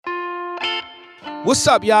What's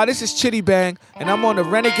up, y'all? This is Chitty Bang, and I'm on the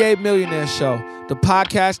Renegade Millionaire Show, the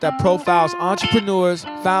podcast that profiles entrepreneurs,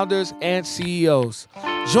 founders, and CEOs.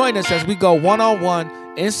 Join us as we go one-on-one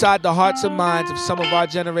inside the hearts and minds of some of our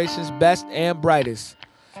generation's best and brightest.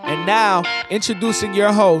 And now, introducing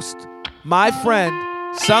your host, my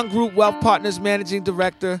friend, Sun Group Wealth Partners Managing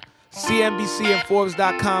Director, CNBC and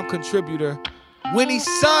Forbes.com contributor, Winnie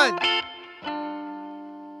Sun.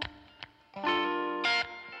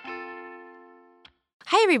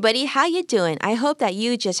 Hi everybody, how you doing? I hope that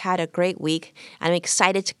you just had a great week. I'm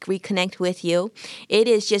excited to reconnect with you. It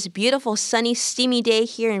is just a beautiful, sunny, steamy day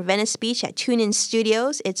here in Venice Beach at TuneIn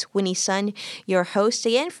Studios. It's Winnie Sun, your host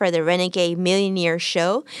again for the Renegade Millionaire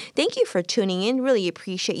Show. Thank you for tuning in. Really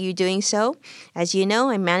appreciate you doing so. As you know,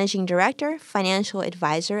 I'm Managing Director, Financial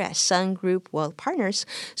Advisor at Sun Group Wealth Partners.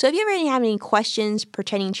 So if you ever have any questions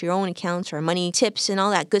pertaining to your own accounts or money tips and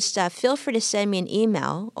all that good stuff, feel free to send me an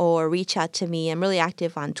email or reach out to me. I'm really active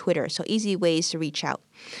on Twitter, so easy ways to reach out.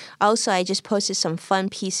 Also, I just posted some fun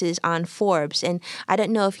pieces on Forbes, and I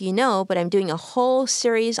don't know if you know, but I'm doing a whole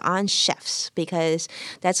series on chefs because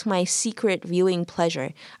that's my secret viewing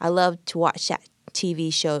pleasure. I love to watch that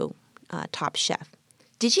TV show, Top Chef.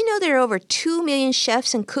 Did you know there are over 2 million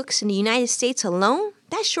chefs and cooks in the United States alone?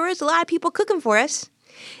 That sure is a lot of people cooking for us.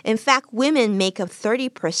 In fact, women make up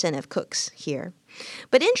 30% of cooks here.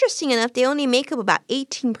 But interesting enough, they only make up about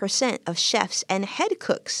 18% of chefs and head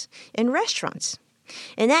cooks in restaurants.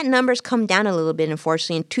 And that number's come down a little bit,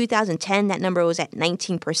 unfortunately. In 2010, that number was at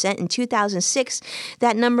 19%. In 2006,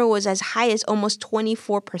 that number was as high as almost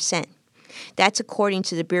 24%. That's according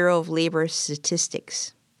to the Bureau of Labor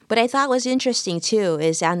Statistics. But I thought was interesting, too,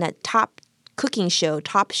 is on that top cooking show,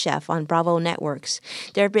 Top Chef, on Bravo Networks,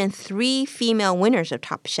 there have been 3 female winners of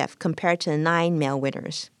Top Chef compared to 9 male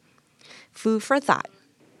winners. Food for thought.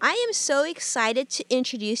 I am so excited to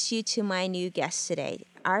introduce you to my new guest today.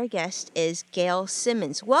 Our guest is GAIL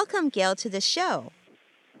SIMMONS. Welcome, GAIL, to the show.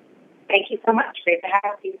 Thank you so much. Great to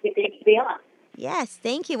have you. Great to be on. Yes,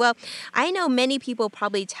 thank you. Well, I know many people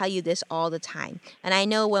probably tell you this all the time. And I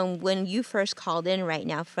know when you first called in right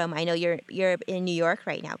now I know you're in New York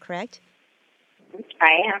right now, correct?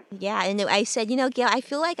 I am. Yeah, and I said, GAIL, I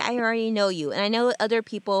feel like I already know you. And I know other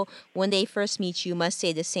people, when they first meet you, must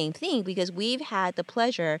say the same thing because we've had the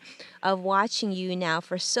pleasure of watching you now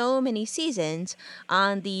for so many seasons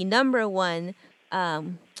on the number one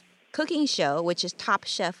cooking show, which is Top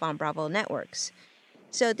Chef on Bravo Networks.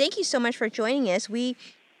 So thank you so much for joining us. We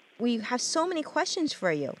have so many questions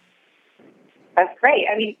for you. That's great.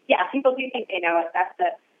 I mean, yeah, people do think they know it. That's the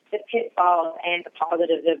pitfalls and the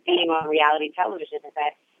positives of being on reality television is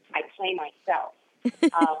that I play myself,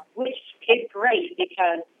 which is great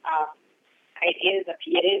because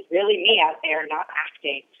it is really me out there, not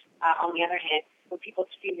acting. On the other hand, when people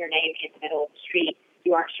scream your name in the middle of the street,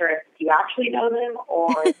 you aren't sure if you actually know them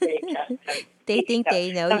or if they just they think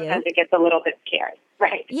they know you. Sometimes it gets a little bit scary.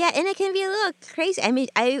 Right. Yeah, and it can be a little crazy. I mean,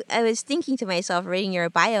 I was thinking to myself, reading your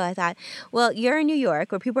bio, I thought, well, you're in New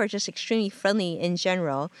York where people are just extremely friendly in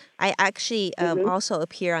general. I actually also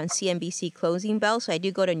appear on CNBC Closing Bell, so I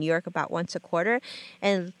do go to New York about once a quarter.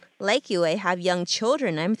 And like you, I have young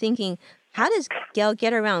children. I'm thinking, how does GAIL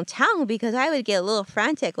get around town? Because I would get a little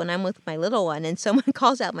frantic when I'm with my little one and someone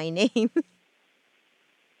calls out my name.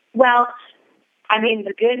 Well, I mean,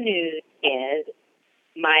 the good news is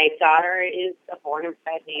my daughter is a born and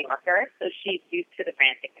bred New Yorker, so she's used to the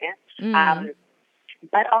franticness.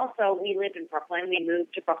 But also, we live in Brooklyn. We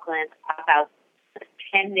moved to Brooklyn about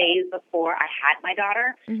 10 days before I had my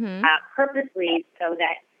daughter, purposely so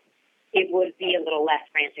that it would be a little less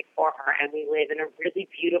frantic for her. And we live in a really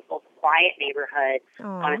beautiful, quiet neighborhood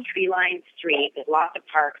on a tree-lined street with lots of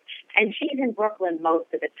parks. And she's in Brooklyn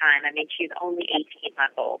most of the time. I mean, she's only 18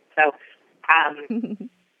 months old. So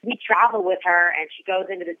we travel with her, and she goes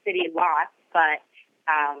into the city lots. But,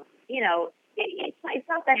 it's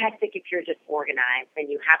not that hectic if you're just organized and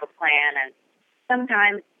you have a plan. And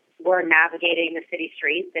sometimes we're navigating the city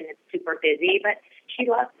streets, and it's super busy, but she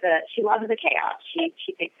loves the chaos. She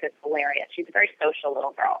thinks it's hilarious. She's a very social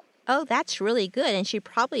little girl. Oh, that's really good. And she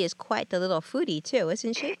probably is quite the little foodie, too,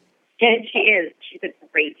 isn't she? And she is. She's a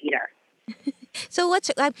great eater. So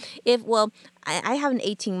I have an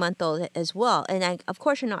 18-month-old as well. And of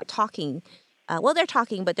course, you're not talking. They're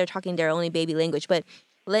talking, but they're talking their only baby language. But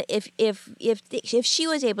if she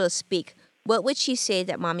was able to speak, what would she say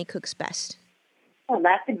that mommy cooks best? Well,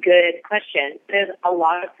 that's a good question. There's a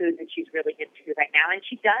lot of food that she's really into right now, and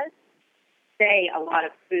she does say a lot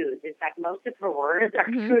of foods. In fact, most of her words are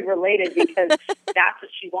food related because that's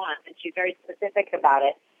what she wants, and she's very specific about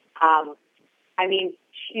it.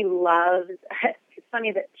 She loves. It's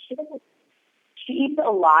funny that she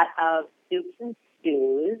a lot of soups and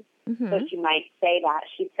stews. Mm-hmm. So she might say that.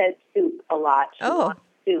 She says soup a lot. She wants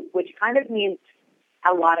soup, which kind of means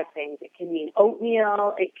a lot of things. It can mean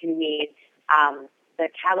oatmeal. It can mean the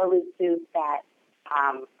callaloo soup that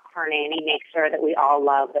her nanny makes her that we all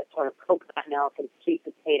love, that sort of coconut milk and sweet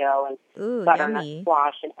potato and butternut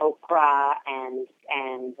squash and okra and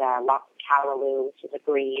lots of callaloo, which is a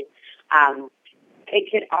green.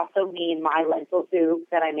 It could also mean my lentil soup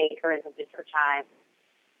that I make her in the wintertime,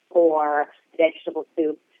 or vegetable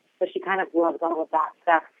soup. So she kind of loves all of that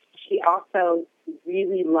stuff. She also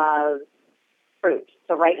really loves fruit.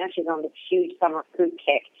 So right now she's on this huge summer fruit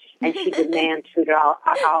kick, and she demands fruit at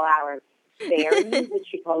all hours. Berries, which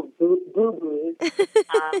she calls boo-boos,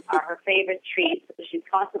 are her favorite treats. So she's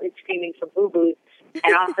constantly screaming for boo-boos.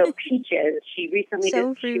 And also peaches. She recently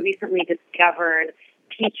discovered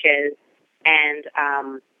peaches, and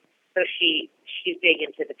so she's big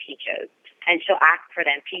into the peaches. And she'll ask for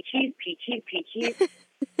them, peaches, peaches, peaches.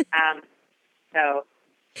 So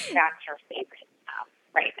that's her favorite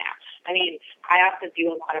right now. I mean, I also do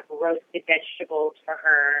a lot of roasted vegetables for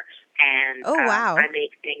her, and I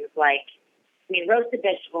make things like, roasted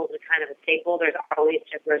vegetables are kind of a staple. There's always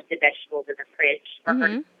just roasted vegetables in the fridge for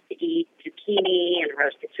her to eat. Zucchini and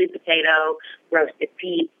roasted sweet potato, roasted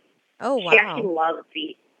beets. Oh, wow. She actually loves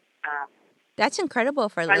beets. That's incredible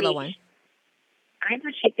for a little one. I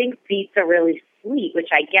know she thinks beets are really sweet, which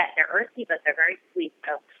I get. They're earthy, but they're very sweet.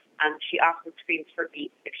 So she often screams for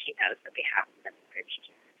beets if she knows that we have them in the fridge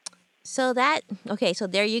too. So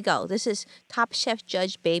there you go. This is Top Chef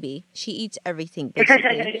Judge Baby. She eats everything,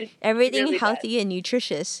 basically. Everything really healthy and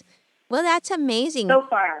nutritious. Well, that's amazing. So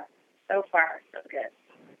far, so good.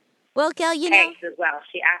 Well, Gail, eggs as well.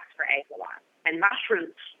 She asks for eggs a lot. And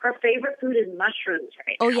mushrooms. Her favorite food is mushrooms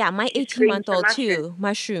right now. Oh, yeah. My 18-month-old, too.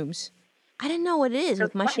 Mushrooms. I don't know what it is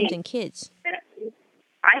with mushrooms and kids.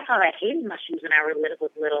 I thought I hated mushrooms when I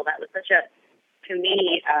was little. That was such to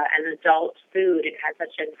me, an adult food. It had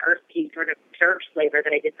such an earthy sort of surf flavor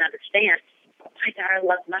that I didn't understand. My daughter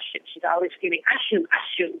loves mushrooms. She's always screaming, ashu,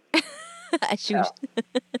 ashu. Ashu. So,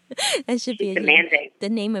 that should be the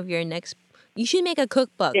name of your next. You should make a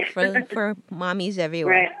cookbook for mommies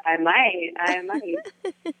everywhere. Right. I might.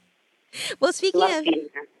 Well, speaking of,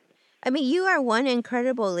 you are one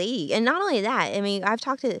incredible lady. And not only that,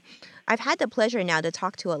 I've had the pleasure now to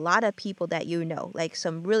talk to a lot of people that you know, like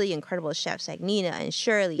some really incredible chefs like Nina and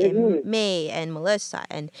Shirley and May and Melissa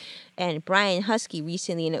and Brian Husky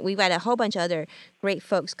recently. And we've got a whole bunch of other great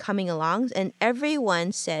folks coming along. And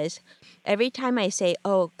everyone says, every time I say,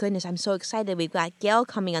 oh, goodness, I'm so excited, we've got Gail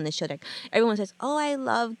coming on the show, everyone says, oh, I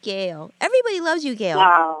love Gail. Everybody loves you, Gail.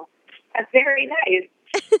 Wow. That's very nice.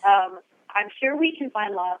 I'm sure we can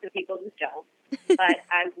find lots of people who don't, but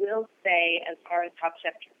I will say, as far as Top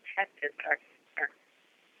Chef contestants are concerned,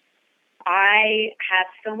 I have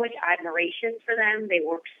so much admiration for them. They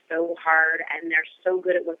work so hard, and they're so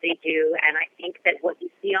good at what they do, and I think that what you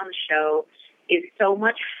see on the show is so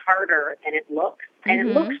much harder than it looks, and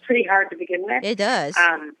it looks pretty hard to begin with. It does.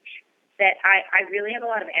 That I really have a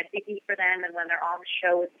lot of empathy for them, and when they're on the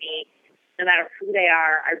show with me, no matter who they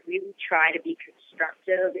are, I really try to be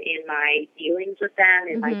constructive in my dealings with them,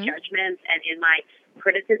 in my judgments, and in my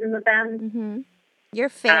criticism of them. You're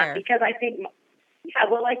fair. Because I think,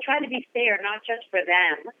 I try to be fair, not just for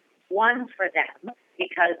them, for them,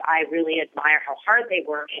 because I really admire how hard they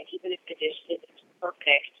work, and even if the dish isn't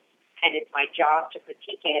perfect, and it's my job to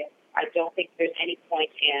critique it, I don't think there's any point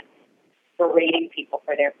in berating people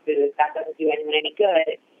for their food. That doesn't do anyone any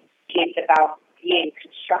good. It's about being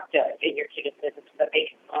constructive in your criticism so that they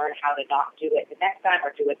can learn how to not do it the next time or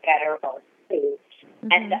do it better or improve.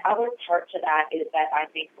 And the other part to that is that I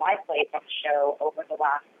think my place on the show over the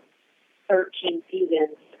last 13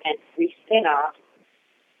 seasons and 3 spin-offs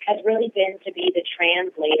has really been to be the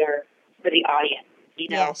translator for the audience.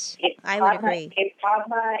 Yes, I would agree. If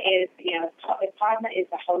Padma is,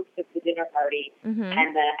 the host of the dinner party and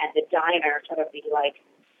the diner, sort of the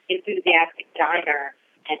enthusiastic diner,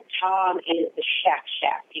 and Tom is the chef.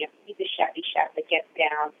 He's the chefy chef that gets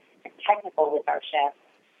down and technical with our chef.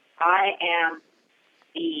 I am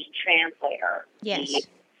the translator. Yes.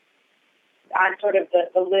 I'm sort of the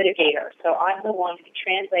litigator. So I'm the one who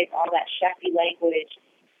translates all that chefy language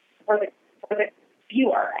for the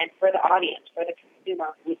viewer and for the audience, for the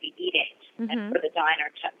consumer who would be eating, and for the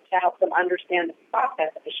diner to help them understand the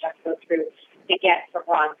process that the chefs go through to get from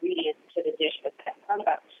raw ingredients to the dish that's in front of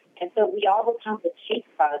us. And so we all become the taste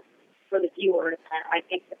buds for the viewers, and I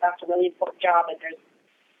think that that's a really important job, and there's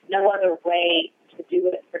no other way to do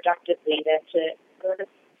it productively than to sort of,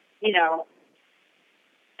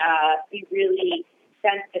 be really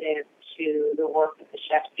sensitive to the work that the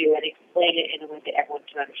it in a way that everyone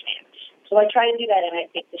can understand. So I try to do that, and I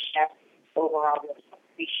think the chefs overall really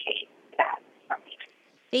appreciate that from me.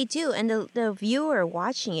 They do, and the viewer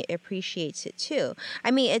watching it appreciates it too.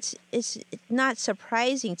 I mean, it's not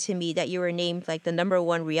surprising to me that you were named like the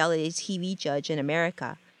 #1 reality TV judge in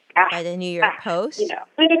America by the New York Post.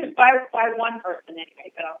 By one person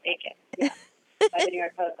anyway, but I'll take it. Yeah, by the New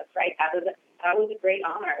York Post. That's right. That was a great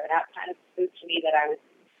honor. That kind of proved to me that I was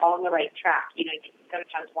on the right track. You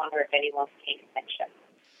sometimes wonder if anyone's paying attention,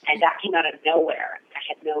 and that came out of nowhere. I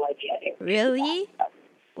had no idea. Really?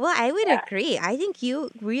 Well, I would agree. I think you're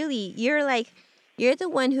the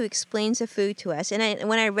one who explains the food to us. And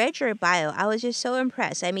when I read your bio, I was just so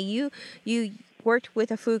impressed. I mean, you worked with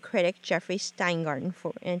a food critic, Jeffrey Steingarten,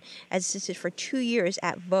 for 2 years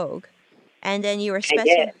at Vogue, and then you were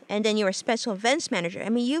special events manager. I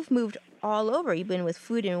mean, you've moved all over. You've been with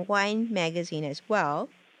Food and Wine magazine as well.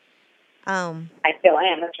 I still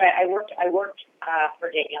am. That's right. I worked for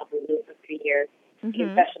Danielle Boulou for 3 years.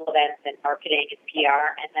 In special events and marketing and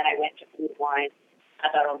PR, and then I went to Food Wine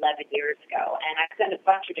about 11 years ago. And I've done a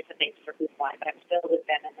bunch of different things for Food Wine, but I'm still with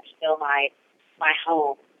them, and they're still my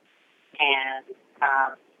home. And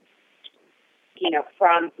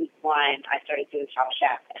from Food Wine, I started doing Top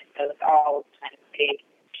Chef, and so it's all kind of a big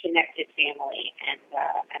connected family. And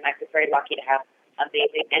I've been very lucky to have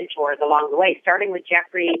amazing mentors along the way, starting with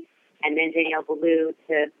Jeffrey. And then Danielle Boulou,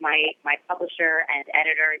 to my publisher and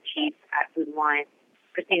editor-in-chief at Food and Wine,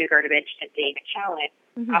 Christina Gerdovich and Dave Challen,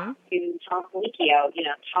 up to Tom Colicchio,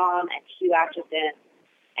 Tom and Hugh Atchison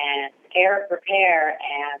and Eric Repair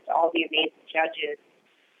and all the amazing judges,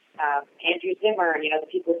 Andrew Zimmer, the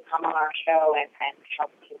people who come on our show and help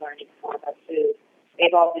me learn more about food.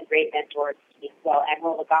 They've all been great mentors to me as well.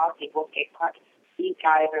 Emerald Lagasse, Wolfgang Puck, these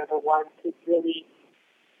guys are the ones who really,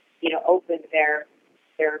 opened their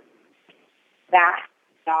that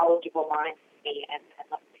knowledgeable mind to me and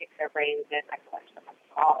let me pick their brains and I collection them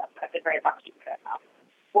all. I've been very lucky to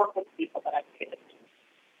work with people that I've created.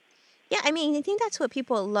 Yeah, I mean, I think that's what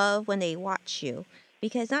people love when they watch you,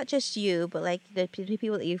 because not just you, but like the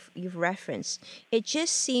people that you've referenced. It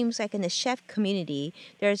just seems like in the chef community,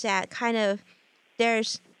 there's that kind of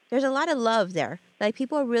there's a lot of love there. Like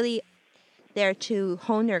people are really there to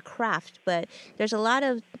hone their craft, but there's a lot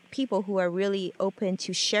of people who are really open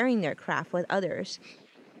to sharing their craft with others.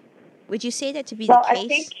 Would you say that to be the case? Well, I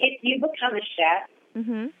think if you become a chef,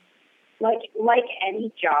 like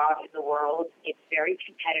any job in the world, it's very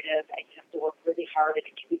competitive and you have to work really hard and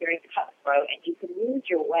it can be very cutthroat and you can lose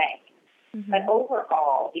your way. But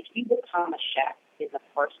overall, if you become a chef in the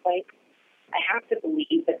first place, I have to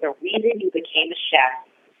believe that the reason you became a chef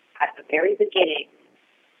at the very beginning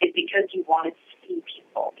is because you wanted to feed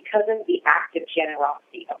people, because of the act of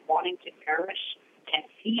generosity of wanting to nourish and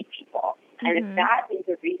feed people. And if that is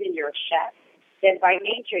the reason you're a chef, then by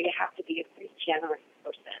nature you have to be a pretty generous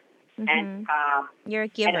person. And you're a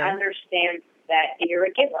giver. And understand that you're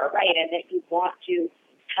a giver, right? And that you want to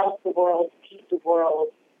help the world, feed the world,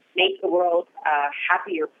 make the world a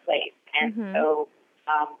happier place. And so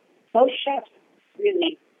most chefs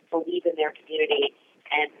really believe in their community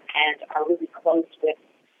and are really close with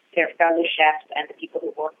their fellow chefs and the people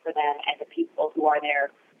who work for them and the people who are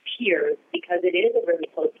their peers, because it is a really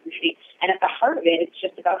close community. And at the heart of it, it's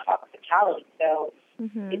just about hospitality. So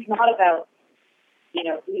it's not about,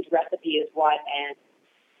 whose recipe is what and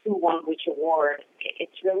who won which award.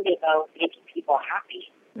 It's really about making people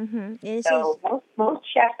happy. So most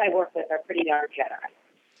chefs I work with are pretty darn generous.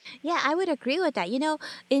 Yeah, I would agree with that.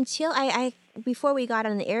 Until I before we got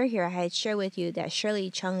on the air here, I had shared with you that Shirley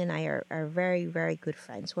Chung and I are very, very good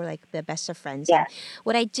friends. We're like the best of friends. Yes. And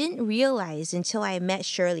what I didn't realize until I met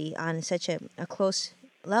Shirley on such a close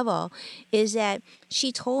level is that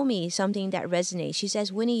she told me something that resonates. She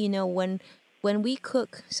says, Winnie, when we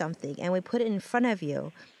cook something and we put it in front of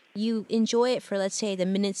you, you enjoy it for, let's say, the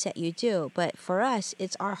minutes that you do. But for us,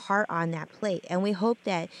 it's our heart on that plate. And we hope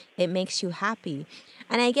that it makes you happy.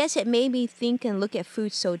 And I guess it made me think and look at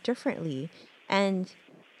food so differently. And,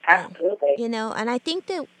 absolutely. And I think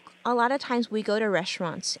that a lot of times we go to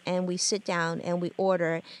restaurants and we sit down and we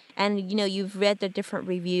order. And, you've read the different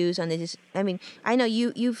reviews on this. I mean, I know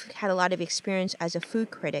you've had a lot of experience as a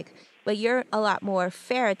food critic, but you're a lot more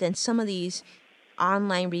fair than some of these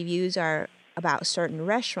online reviews are about certain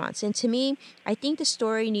restaurants. And to me, I think the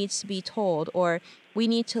story needs to be told, or we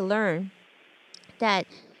need to learn that,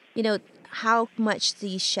 how much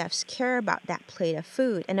these chefs care about that plate of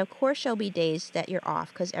food. And of course, there'll be days that you're off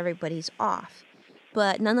because everybody's off.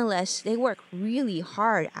 But nonetheless, they work really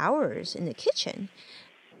hard hours in the kitchen.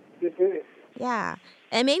 Yeah.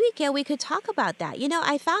 And maybe, Gail, we could talk about that.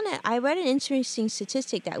 I read an interesting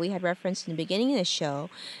statistic that we had referenced in the beginning of the show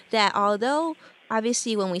that although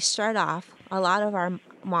obviously when we start off, a lot of our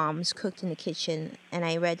moms cooked in the kitchen, and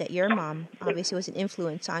I read that your mom obviously was an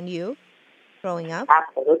influence on you growing up.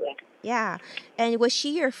 Absolutely. Yeah. And was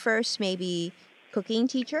she your first maybe cooking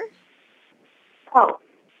teacher? Oh,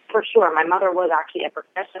 for sure. My mother was actually a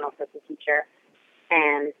professional cooking teacher,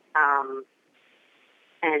 and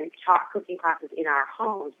taught cooking classes in our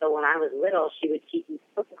home. So when I was little, she would teach me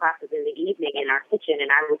cooking classes in the evening in our kitchen,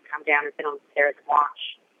 and I would come down and sit on the stairs and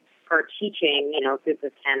watch her teaching, groups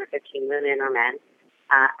of 10 or 15 women or men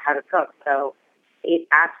how to cook. So it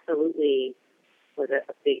absolutely was a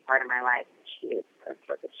big part of my life. She was a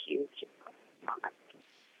huge moment.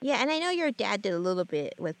 Yeah, and I know your dad did a little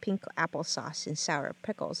bit with pink applesauce and sour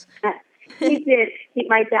pickles. He did.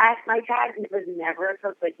 My dad was never a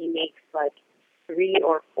cook, but he makes like 3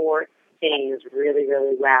 or 4 things really,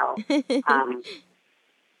 really well.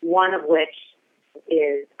 One of which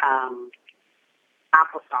is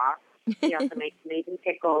applesauce. He also makes amazing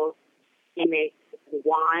pickles. He makes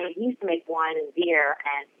wine. He used to make wine and beer,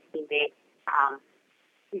 and he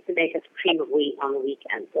used to make us cream of wheat on the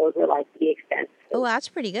weekends. Those were like the expensive. Oh, that's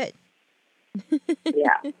pretty good.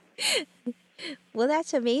 Yeah. Well,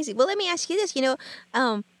 that's amazing. Well, let me ask you this.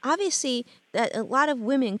 Obviously, that a lot of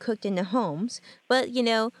women cooked in the homes, but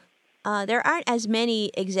there aren't as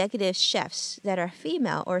many executive chefs that are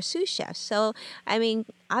female or sous chefs. So, I mean,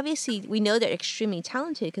 obviously, we know they're extremely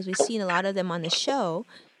talented because we've seen a lot of them on the show.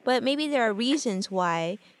 But maybe there are reasons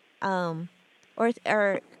why, or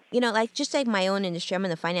like just like my own industry, I'm in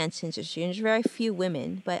the finance industry, and there's very few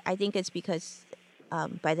women. But I think it's because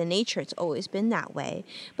by the nature, it's always been that way.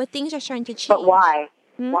 But things are starting to change. But why?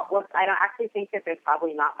 I don't actually think that there's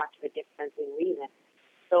probably not much of a difference in reason.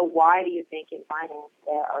 So why do you think in finance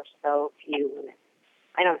there are so few women?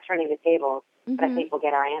 I know I'm turning the tables, but I think we'll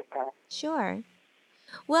get our answer. Sure.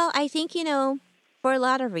 Well, I think, for a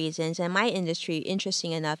lot of reasons, and my industry,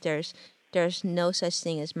 interesting enough, there's no such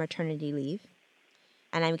thing as maternity leave.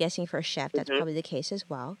 And I'm guessing for a chef, that's probably the case as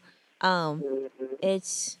well.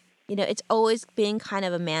 It's, it's always been kind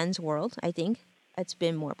of a man's world, I think. It's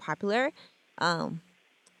been more popular. And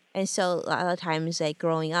so a lot of times, like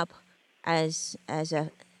growing up as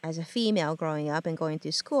a female growing up and going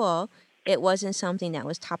through school, it wasn't something that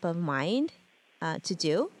was top of mind to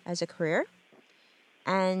do as a career.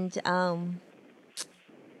 And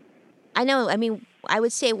I know, I mean, I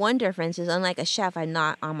would say one difference is unlike a chef, I'm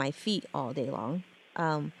not on my feet all day long.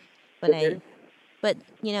 But but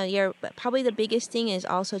probably the biggest thing is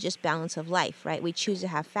also just balance of life, right? We choose to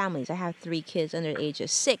have families. I have 3 kids under the age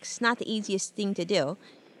of 6. Not the easiest thing to do.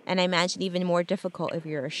 And I imagine even more difficult if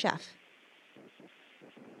you're a chef.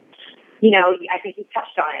 I think you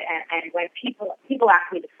touched on it. And when people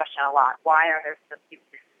ask me this question a lot, why are there so few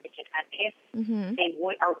women in the kitchen? And if they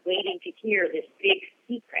are waiting to hear this big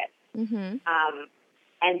secret, and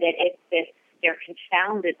that they're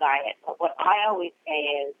confounded by it. But what I always say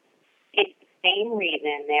is, it's the same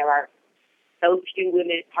reason there are so few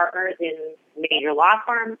women partners in major law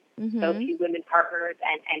firms, so few women partners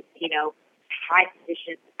and high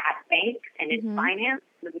positions at banks and in finance.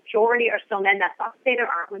 The majority are still men. That's not to say there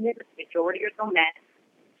aren't women, but the majority are still men.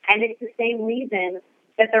 And it's the same reason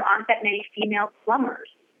that there aren't that many female plumbers,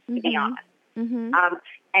 to be honest.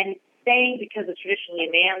 And saying because it's traditionally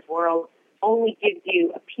a man's world only gives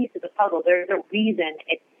you a piece of the puzzle. There's a reason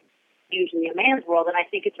it's usually a man's world, and I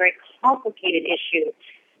think it's a very complicated issue,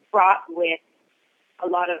 fraught with a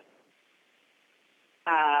lot of,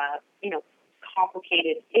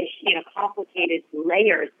 complicated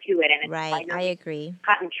layers to it, and it's right. I agree.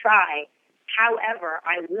 Cut and try. However,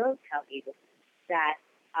 I will tell you that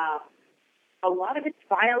a lot of it's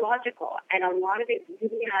biological, and a lot of it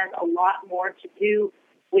really has a lot more to do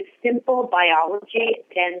with simple biology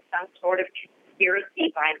than some sort of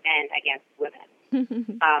conspiracy by men against women.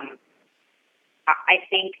 I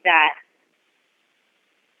think that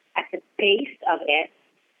at the base of it,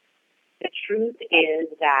 the truth is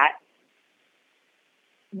that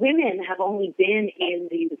women have only been in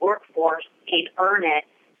the workforce in earnest,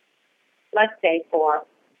 let's say, for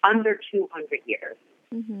under 200 years.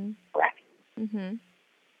 Correct?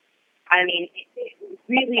 I mean,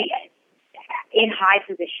 really in high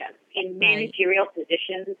positions, in managerial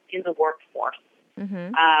positions in the workforce,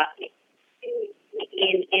 in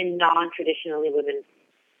non-traditionally women's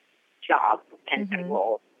jobs and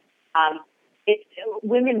roles. It's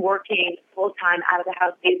women working full-time out of the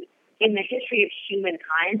house is, in the history of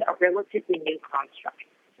humankind, a relatively new construct.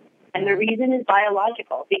 And the reason is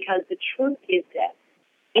biological, because the truth is that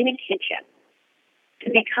in a kitchen, to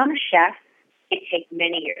become a chef, it takes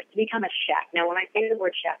many years to become a chef. Now, when I say the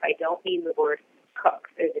word chef, I don't mean the word cook.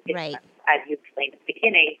 There's a difference, as you explained at the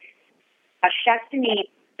beginning. A chef to me,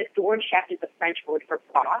 the word chef is a French word for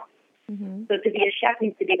boss. Mm-hmm. So to be a chef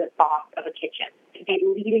means to be the boss of a kitchen, to be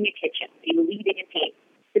leading a kitchen, to be leading a team,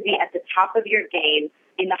 to be at the top of your game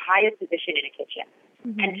in the highest position in a kitchen.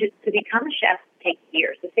 Mm-hmm. And to become a chef takes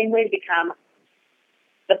years. The same way to become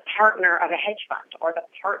the partner of a hedge fund or the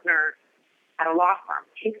partner at a law firm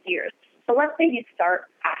takes years. So let's say you start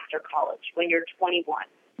after college when you're 21,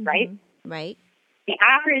 Mm-hmm. right? Right. The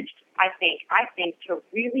average, I think, to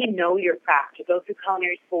really know your craft, to go through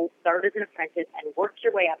culinary school, start as an apprentice, and work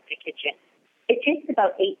your way up in the kitchen, it takes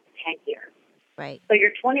about 8 to 10 years. Right. So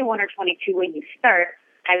you're 21 or 22 when you start,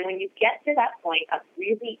 and when you get to that point of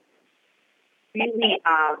really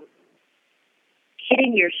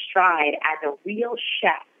hitting your stride as a real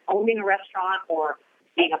chef, owning a restaurant or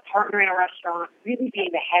being a partner in a restaurant, really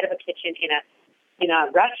being the head of a kitchen in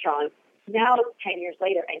a restaurant, now 10 years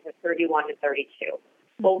later, and you're 31 to 32.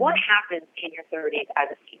 Mm-hmm. Well, what happens in your 30s as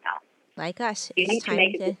a female? Like us, You it's time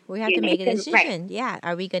we have to make a decision. Right. Yeah,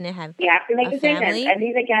 are we going to have You have to make a decisions, family? and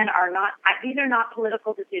these again are not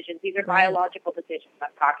political decisions. These are Right. biological decisions I'm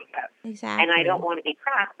talking about. Exactly. And I don't want to be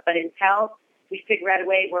crass, but until we figure out a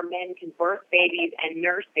way where men can birth babies and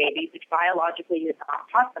nurse babies, which biologically is not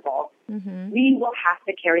possible, Mm-hmm. we will have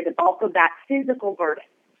to carry the bulk of that physical burden.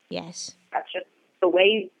 Yes. That's just the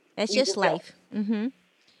way. It's we just were built. life. Mm-hmm.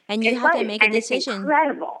 And you It's have to life, make a and decision. It's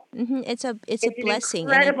incredible. Mm-hmm. It's a It's an blessing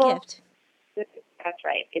and a incredible gift. That's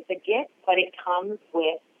right. It's a gift, but it comes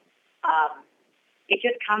with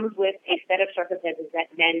a set of circumstances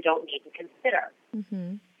that men don't need to consider.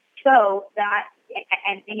 Mm-hmm. So that,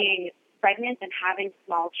 and being pregnant and having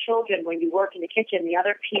small children when you work in the kitchen, the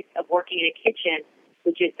other piece of working in a kitchen,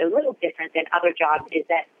 which is a little different than other jobs, is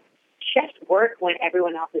that chefs work when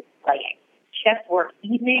everyone else is playing. Chefs work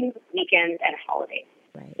evenings, weekends, and holidays.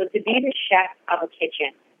 Right. So to be the chef of a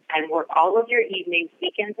kitchen and work all of your evenings,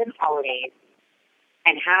 weekends, and holidays,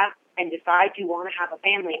 and decide you want to have a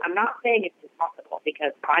family, I'm not saying it's impossible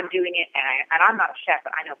because I'm doing it, and I'm not a chef,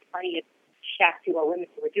 but I know plenty of chefs who are women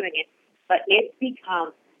who are doing it, but it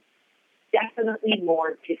becomes definitely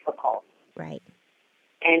more difficult. Right.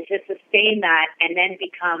 And to sustain that and then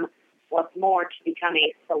become, what's more, to become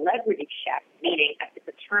a celebrity chef, meaning, it's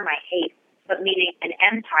a term I hate, but meaning an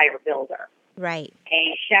empire builder. Right.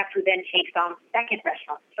 A chef who then takes on second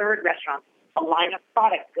restaurants, third restaurants, a line of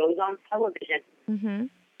products, goes on television. Mm-hmm.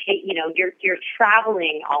 You're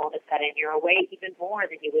traveling all of a sudden. You're away even more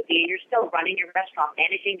than you would be. You're still running your restaurant,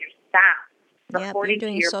 managing your staff, Yep, reporting you're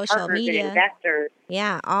doing to your social partners media. and investors.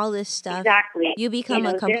 Yeah, all this stuff. Exactly. You become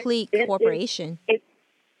a complete corporation. It's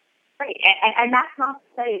right. And that's not to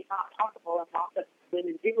say it's not possible and lots of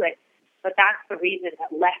women do it, but that's the reason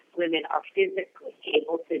that less women are physically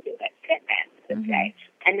able to do it than men today.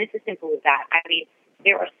 And it's as simple as that. I mean,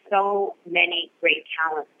 there are so many great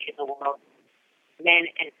talents in the world, men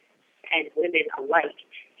and women alike.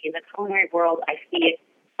 In the culinary world, I see it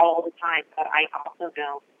all the time, but I also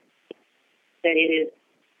know that it is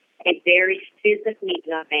a very physically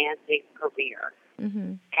demanding career,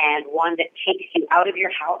 and one that takes you out of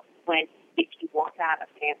your house when, if you want to have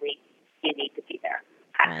a family, you need to be there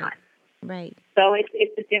at times. Right. So it's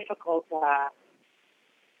a difficult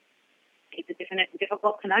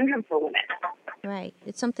difficult conundrum for women. Right.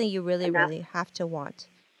 It's something you really have to want.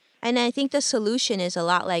 And I think the solution is a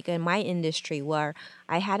lot like in my industry where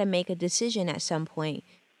I had to make a decision at some point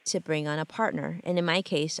to bring on a partner. And in my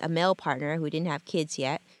case, a male partner who didn't have kids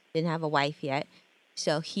yet, didn't have a wife yet.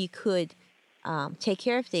 So he could take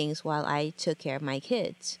care of things while I took care of my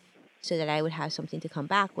kids so that I would have something to come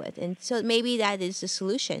back with. And so maybe that is the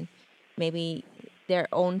solution. Maybe their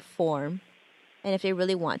own form. And if they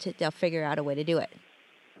really want it, they'll figure out a way to do it.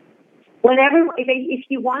 If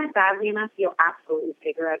you want it badly enough, you'll absolutely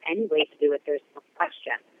figure out any way to do it. There's no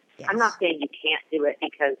question. Yes. I'm not saying you can't do it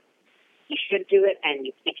because you should do it, and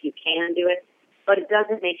if you can do it, but it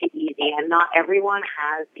doesn't make it easy. And not everyone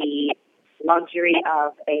has the luxury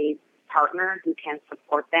of a partner who can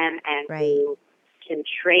support them and who can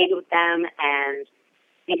trade with them and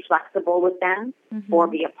be flexible with them, or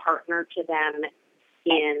be a partner to them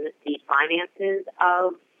in the finances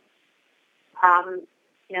of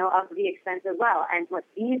the expense as well. And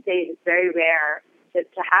these days it's very rare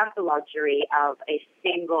to have the luxury of a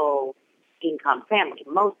single income family.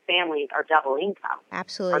 Most families are double income.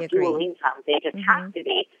 Absolutely or agree. dual income. They just have to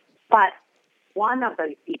be. But one of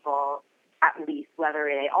those people, at least, whether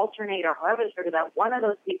they alternate or however it's figured out, one of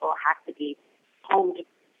those people has to be home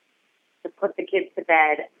to put the kids to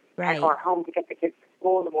bed, or home to get the kids to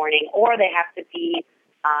school in the morning, or they have to be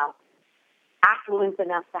affluent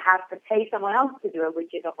enough to have to pay someone else to do it,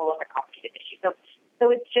 which is a whole other complicated issue. So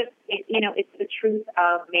it's just, it's the truth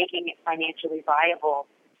of making it financially viable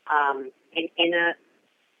in a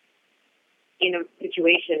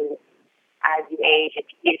situation as you age if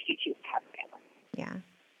you choose to have a family. Yeah.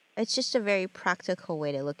 It's just a very practical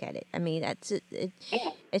way to look at it. I mean, that's it. Yeah.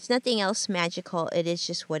 It's nothing else magical. It is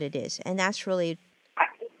just what it is. And that's really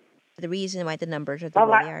the reason why the numbers are the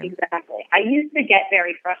way they are. Exactly. I used to get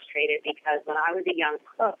very frustrated because when I was a young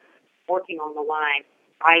cook working on the line,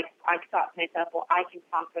 I thought to myself, well, I can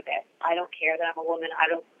conquer this. I don't care that I'm a woman.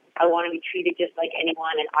 I want to be treated just like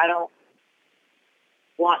anyone, and I don't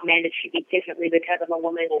want men to treat me differently because I'm a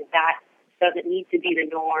woman, and that doesn't need to be the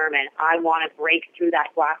norm, and I want to break through that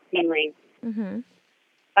glass ceiling. Mm-hmm.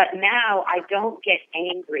 But now I don't get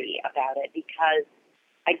angry about it because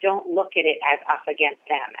I don't look at it as us against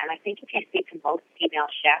them. And I think if you speak to most female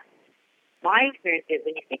chefs, my experience is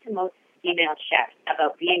when you speak to most female chefs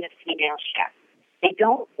about being a female chef, they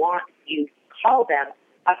don't want you to call them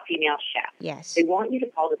a female chef. Yes. They want you to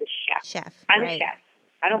call them a chef. Chef. I'm right. a chef.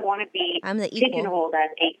 I don't want to be I'm the equal. pigeonholed as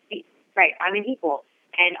right. I'm an equal.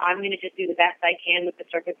 And I'm going to just do the best I can with the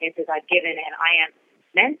circumstances I've given, and I am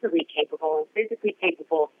mentally capable and physically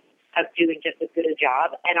capable of doing just as good a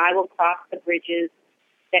job, and I will cross the bridges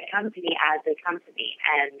that come to me as they come to me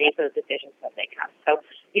and make those decisions as they come. So,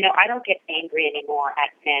 I don't get angry anymore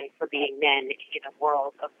at men for being men in a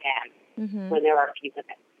world of men when there are few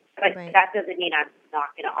women. But that doesn't mean I'm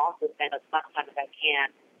not going to also spend as much time as I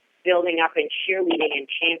can building up and cheerleading and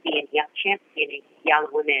championing young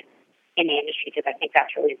women in the industry, because I think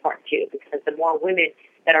that's really important too, because the more women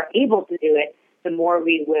that are able to do it, the more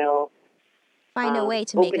we will find a way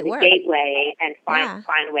to make it work. Open the gateway and find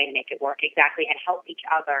a way to make it work, exactly, and help each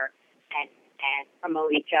other and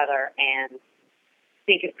promote each other and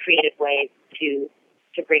think of creative ways to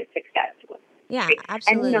bring success to women. Yeah,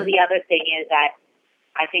 absolutely. And the other thing is that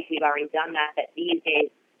I think we've already done that these days,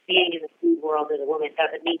 being in the food world as a woman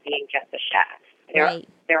doesn't mean being just a chef.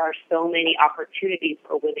 There are so many opportunities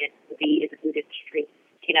for women to be in the food industry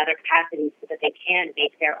in other capacities so that they can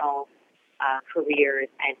make their own careers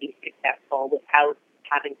and be successful without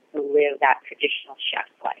having to live that traditional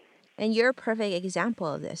chef's life. And you're a perfect example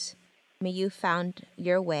of this. I mean, you found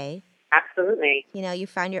your way. Absolutely. You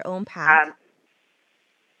found your own path.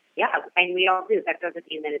 Yeah, and we all do. That doesn't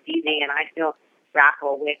mean that it's easy, and I still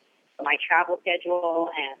grapple with my travel schedule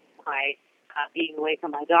and my being away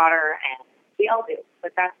from my daughter, and we all do.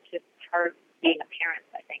 But that's just part of being a parent,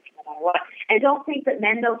 I think, no matter what. And don't think that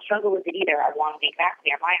men don't struggle with it either. I want to make that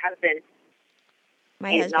clear. My husband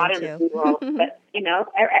is not in the food world, but,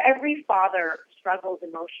 every father struggles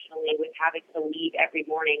emotionally with having to leave every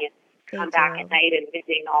morning and come back at night and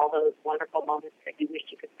missing all those wonderful moments that you wish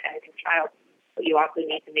you could spend with your child. But you also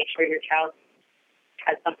need to make sure your child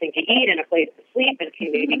has something to eat and a place to sleep and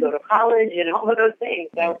can maybe go to college and all of those things.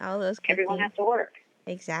 So everyone has to work.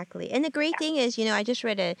 Exactly. And the great thing is, I just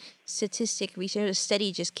read a statistic recently, a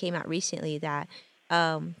study just came out recently that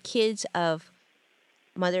kids of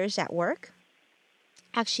mothers at work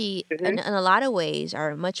actually, in a lot of ways,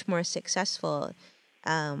 are much more successful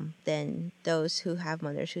than those who have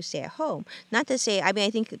mothers who stay at home. Not to say, I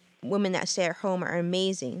think women that stay at home are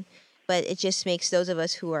amazing, but it just makes those of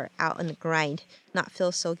us who are out on the grind not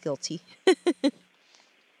feel so guilty.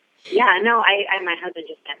 Yeah, no, my husband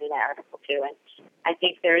just sent me that article too, and I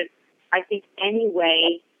think any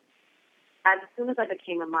way, as soon as I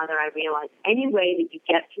became a mother, I realized any way that you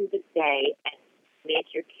get through the day and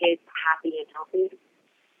make your kids happy and healthy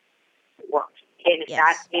works. And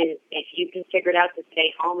if you can figure it out to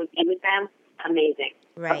stay home and be with them, amazing.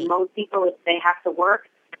 Right. But most people, if they have to work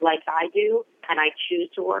like I do, and I choose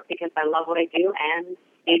to work because I love what I do, and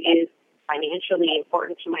it is financially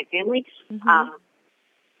important to my family,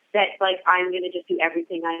 that I'm going to just do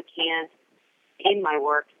everything I can in my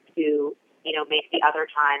work to, make the other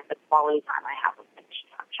time, the quality time I have with my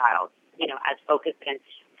child, as focused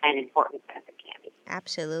and important as it can be.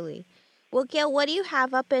 Absolutely. Well, Gail, what do you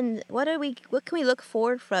have up in, what can we look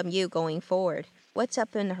forward from you going forward? What's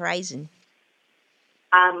up in the horizon?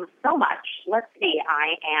 So much. Let's see.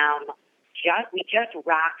 We just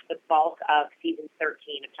wrapped the bulk of season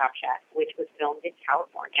 13 of Top Chef, which was filmed in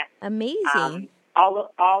California. Amazing. All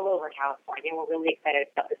over California. We're really excited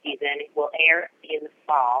about the season. It will air in the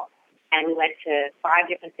fall. And we went to 5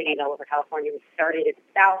 different cities all over California. We started in the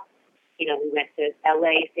South. We went to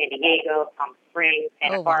L.A., San Diego, Palm Springs,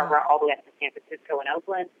 Santa Barbara, all the way up to San Francisco and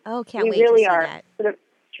Oakland. Oh, can't wait to see that. We really are sort of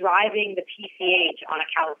driving the PCH on a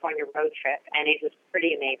California road trip, and it was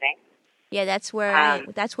pretty amazing. Yeah, that's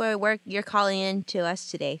where you're calling in to us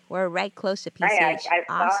today. We're right close to PCH. Right, I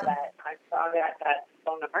Awesome. saw that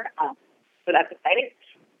phone number. So that's exciting.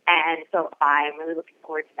 And so I'm really looking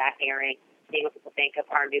forward to that airing, seeing what people think of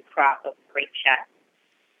our new crop of great chefs.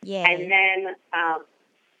 Yeah. And then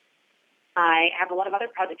I have a lot of other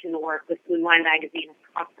projects in the works with Food and Wine Magazine,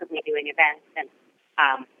 constantly doing events and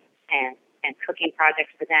cooking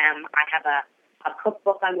projects for them. I have a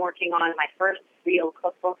cookbook I'm working on, my first real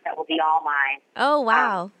cookbook that will be all mine. Oh,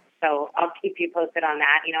 wow. So I'll keep you posted on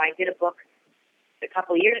that. You know, I did a book a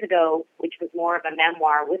couple of years ago, which was more of a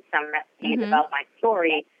memoir with some recipes about my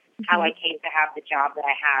story, how I came to have the job that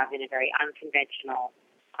I have in a very unconventional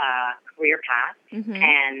career path.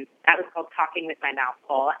 And that was called Talking with My Mouth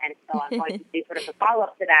Full. And so I'm going to do sort of a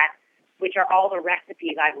follow-up to that, which are all the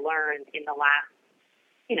recipes I've learned in the last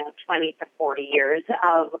 20 to 40 years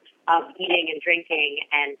of eating and drinking,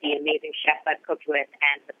 and the amazing chefs I've cooked with,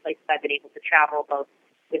 and the places I've been able to travel, both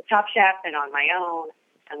with Top Chef and on my own,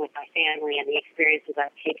 and with my family, and the experiences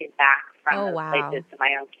I've taken back from those places to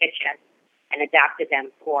my own kitchen and adapted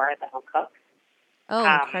them for the home cook. Oh,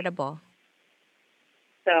 incredible.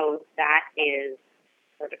 So that is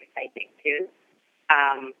sort of exciting, too.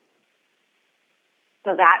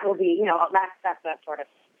 So that will be, that's a sort of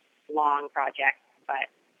long project, but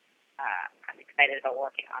I'm excited about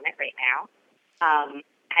working on it right now. And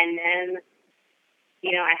then,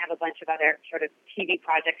 I have a bunch of other sort of TV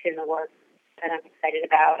projects in the works that I'm excited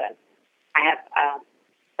about. And I have,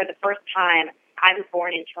 for the first time, I was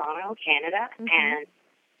born in Toronto, Canada, and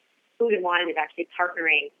Food and Wine is actually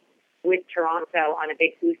partnering with Toronto on a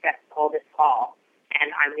big food festival this fall. And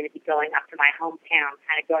I'm going to be going up to my hometown,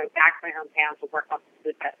 kind of going back to my hometown to work on the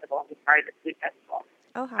food festival and be part of the food festival.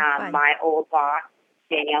 Oh, how fun. My old boss,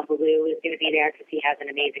 Danielle Ballou, is going to be there because he has an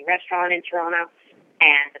amazing restaurant in Toronto,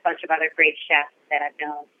 and a bunch of other great chefs that I've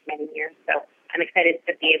known many years. So I'm excited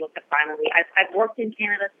to be able to finally, I've worked in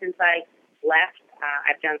Canada since I left.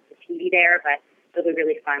 I've done some TV there, but it'll be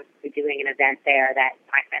really fun to be doing an event there that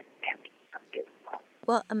my friends and family can come to as well.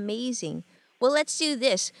 Well, amazing. Well, let's do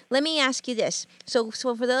this. Let me ask you this. So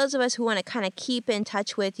for those of us who want to kind of keep in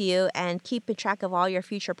touch with you and keep in track of all your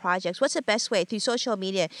future projects, what's the best way? Through social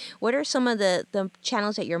media, what are some of the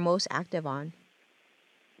channels that you're most active on?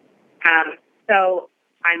 So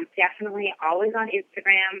I'm definitely always on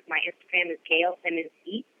Instagram. My Instagram is Gail Simmons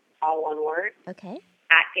Eats, all one word. Okay.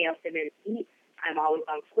 At Gail Simmons Eats. I'm always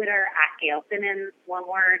on Twitter, at Gail Simmons, one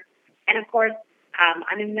word. And of course,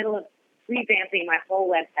 I'm in the middle of revamping my whole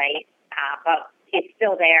website, but it's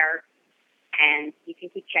still there, and you can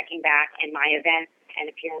keep checking back, and my events and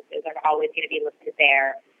appearances are always going to be listed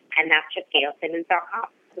there, and that's just GailSimmons.com.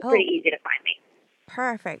 It's pretty easy to find me.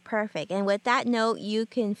 Perfect. And with that note, you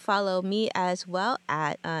can follow me as well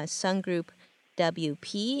at Sun Group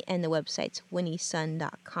WP, and the website's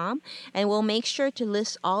winniesun.com. And we'll make sure to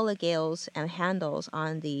list all of Gail's handles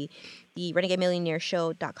on the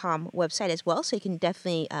RenegadeMillionaireShow.com website as well, so you can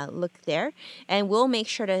definitely look there. And we'll make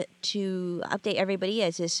sure to update everybody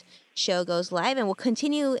as this show goes live, and we'll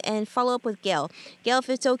continue and follow up with Gail. Gail, if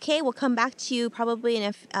it's okay, we'll come back to you probably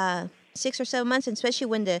in 6 or 7 months, and especially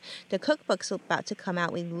when the cookbook's about to come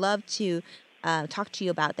out. We'd love to talk to you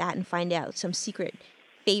about that and find out some secret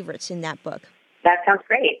favorites in that book. That sounds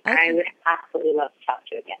great. Okay. I would absolutely love to talk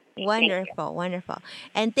to you again. Wonderful.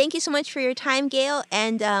 And thank you so much for your time, Gail.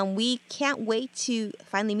 And we can't wait to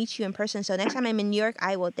finally meet you in person. So next time I'm in New York,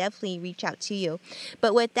 I will definitely reach out to you.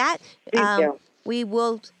 But with that, we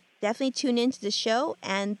will definitely tune into the show.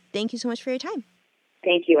 And thank you so much for your time.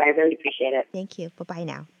 Thank you. I really appreciate it. Thank you. Bye-bye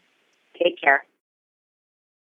now. Take care.